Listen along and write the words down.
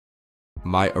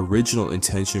My original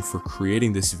intention for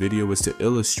creating this video was to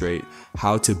illustrate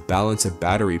how to balance a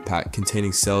battery pack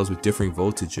containing cells with differing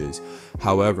voltages.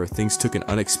 However, things took an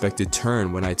unexpected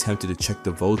turn when I attempted to check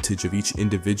the voltage of each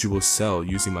individual cell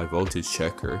using my voltage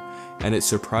checker, and it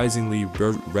surprisingly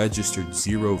registered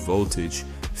 0 voltage,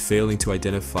 failing to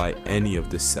identify any of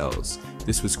the cells.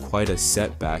 This was quite a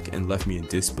setback and left me in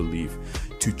disbelief.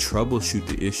 To troubleshoot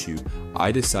the issue,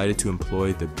 I decided to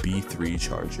employ the B3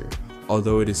 charger.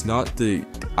 Although it is not the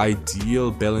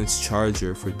ideal balanced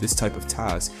charger for this type of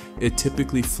task, it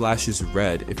typically flashes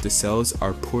red if the cells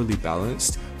are poorly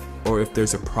balanced or if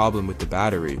there's a problem with the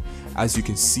battery. As you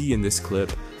can see in this clip,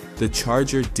 the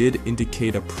charger did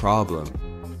indicate a problem.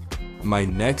 My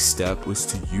next step was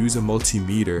to use a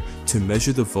multimeter to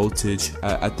measure the voltage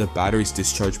at the battery's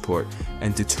discharge port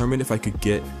and determine if I could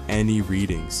get any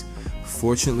readings.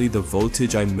 Fortunately, the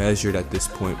voltage I measured at this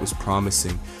point was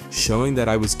promising, showing that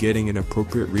I was getting an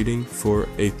appropriate reading for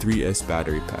a 3S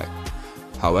battery pack.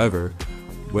 However,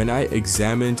 when I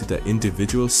examined the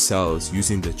individual cells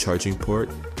using the charging port,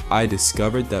 I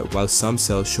discovered that while some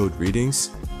cells showed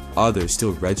readings, others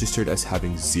still registered as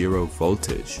having 0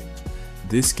 voltage.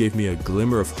 This gave me a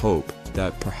glimmer of hope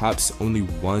that perhaps only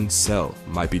one cell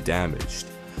might be damaged.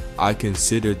 I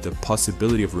considered the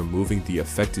possibility of removing the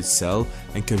affected cell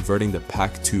and converting the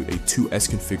pack to a 2S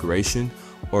configuration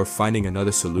or finding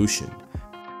another solution.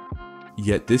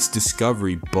 Yet this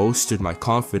discovery bolstered my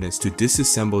confidence to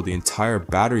disassemble the entire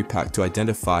battery pack to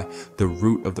identify the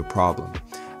root of the problem.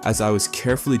 As I was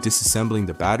carefully disassembling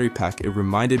the battery pack, it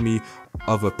reminded me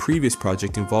of a previous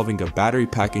project involving a battery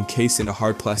pack encased in a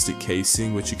hard plastic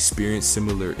casing which experienced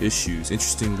similar issues.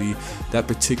 Interestingly, that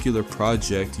particular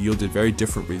project yielded very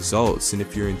different results, and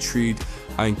if you're intrigued,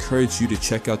 I encourage you to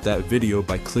check out that video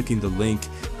by clicking the link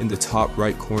in the top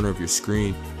right corner of your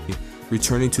screen.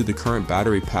 Returning to the current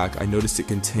battery pack, I noticed it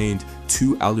contained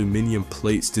 2 aluminum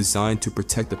plates designed to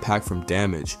protect the pack from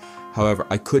damage. However,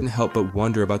 I couldn't help but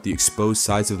wonder about the exposed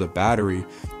sides of the battery,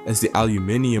 as the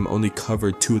aluminium only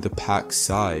covered 2 of the pack's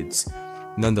sides.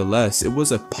 Nonetheless, it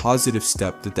was a positive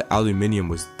step that the aluminium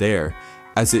was there,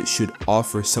 as it should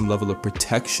offer some level of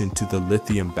protection to the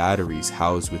lithium batteries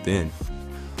housed within.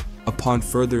 Upon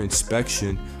further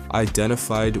inspection, I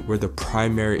identified where the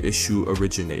primary issue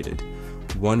originated.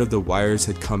 One of the wires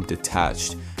had come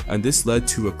detached, and this led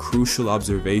to a crucial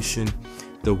observation.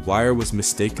 The wire was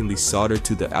mistakenly soldered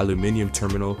to the aluminium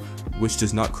terminal, which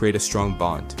does not create a strong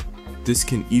bond. This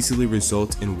can easily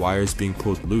result in wires being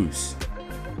pulled loose.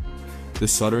 The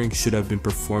soldering should have been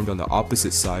performed on the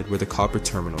opposite side where the copper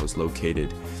terminal is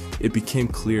located. It became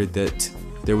clear that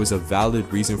there was a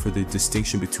valid reason for the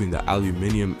distinction between the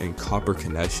aluminium and copper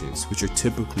connections, which are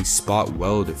typically spot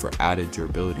welded for added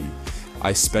durability.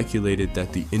 I speculated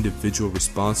that the individual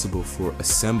responsible for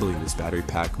assembling this battery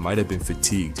pack might have been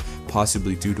fatigued,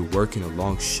 possibly due to working a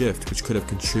long shift, which could have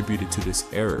contributed to this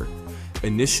error.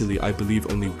 Initially, I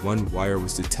believed only one wire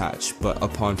was detached, but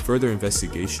upon further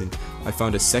investigation, I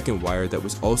found a second wire that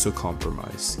was also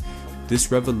compromised.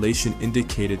 This revelation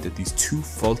indicated that these 2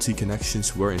 faulty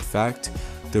connections were in fact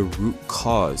the root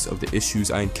cause of the issues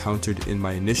I encountered in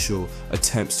my initial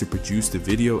attempts to produce the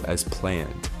video as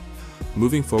planned.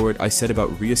 Moving forward, I set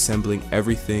about reassembling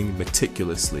everything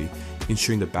meticulously,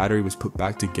 ensuring the battery was put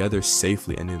back together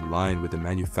safely and in line with the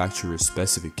manufacturer's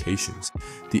specifications.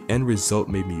 The end result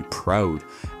made me proud,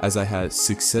 as I had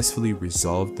successfully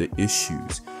resolved the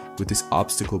issues. With this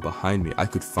obstacle behind me, I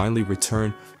could finally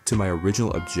return to my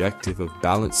original objective of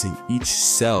balancing each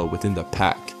cell within the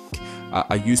pack.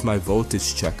 I used my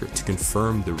voltage checker to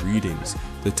confirm the readings.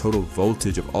 The total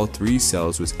voltage of all 3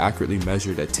 cells was accurately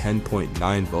measured at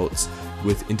 10.9 volts,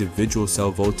 with individual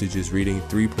cell voltages reading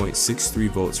 3.63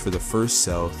 volts for the first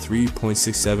cell,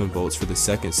 3.67 volts for the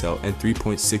second cell, and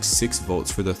 3.66 volts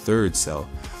for the third cell.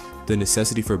 The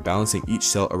necessity for balancing each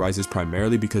cell arises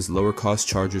primarily because lower cost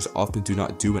chargers often do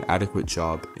not do an adequate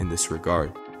job in this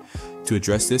regard. To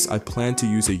address this, I plan to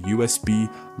use a USB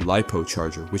LiPo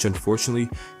charger, which unfortunately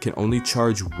can only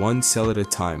charge 1 cell at a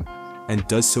time, and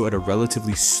does so at a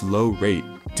relatively slow rate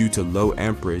due to low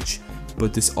amperage,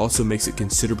 but this also makes it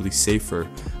considerably safer.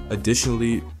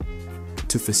 Additionally,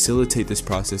 to facilitate this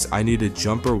process, I needed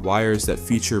jumper wires that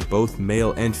feature both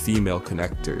male and female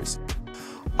connectors.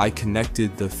 I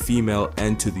connected the female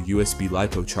end to the USB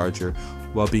LiPo charger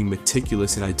while being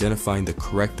meticulous in identifying the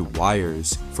correct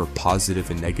wires for positive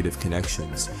and negative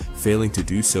connections. Failing to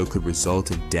do so could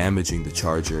result in damaging the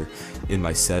charger. In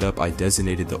my setup, I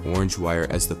designated the orange wire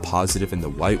as the positive and the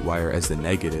white wire as the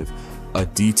negative. A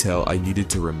detail I needed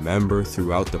to remember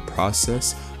throughout the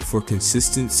process: for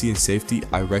consistency and safety,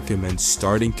 I recommend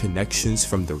starting connections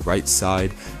from the right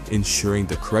side, ensuring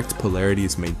the correct polarity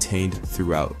is maintained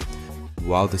throughout.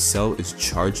 While the cell is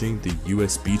charging, the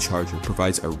USB charger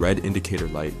provides a red indicator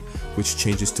light, which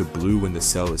changes to blue when the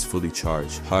cell is fully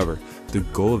charged. However, the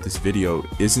goal of this video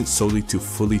isn't solely to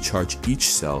fully charge each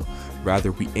cell,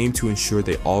 rather we aim to ensure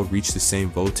they all reach the same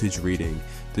voltage reading.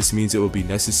 This means it will be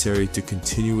necessary to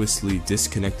continuously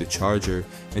disconnect the charger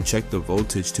and check the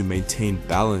voltage to maintain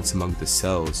balance among the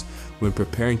cells. When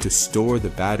preparing to store the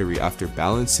battery after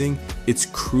balancing, it's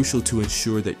crucial to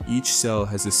ensure that each cell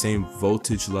has the same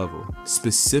voltage level,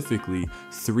 specifically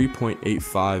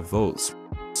 3.85 volts.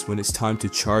 When it's time to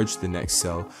charge the next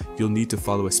cell, you'll need to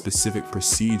follow a specific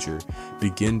procedure.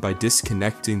 Begin by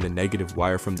disconnecting the negative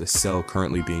wire from the cell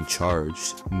currently being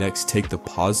charged. Next, take the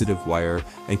positive wire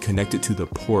and connect it to the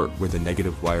port where the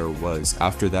negative wire was.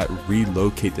 After that,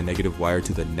 relocate the negative wire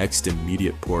to the next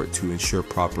immediate port to ensure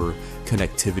proper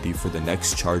connectivity for the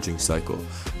next charging cycle.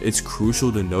 It's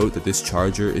crucial to note that this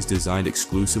charger is designed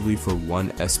exclusively for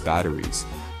 1S batteries.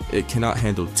 It cannot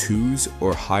handle 2s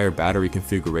or higher battery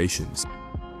configurations.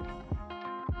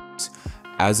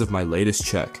 As of my latest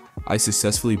check, I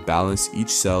successfully balanced each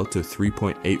cell to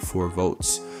 3.84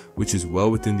 volts, which is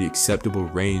well within the acceptable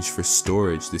range for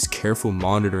storage. This careful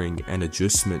monitoring and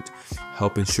adjustment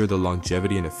help ensure the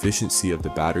longevity and efficiency of the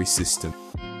battery system.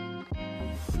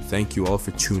 Thank you all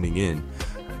for tuning in.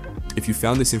 If you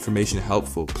found this information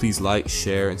helpful, please like,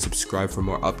 share, and subscribe for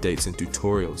more updates and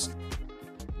tutorials.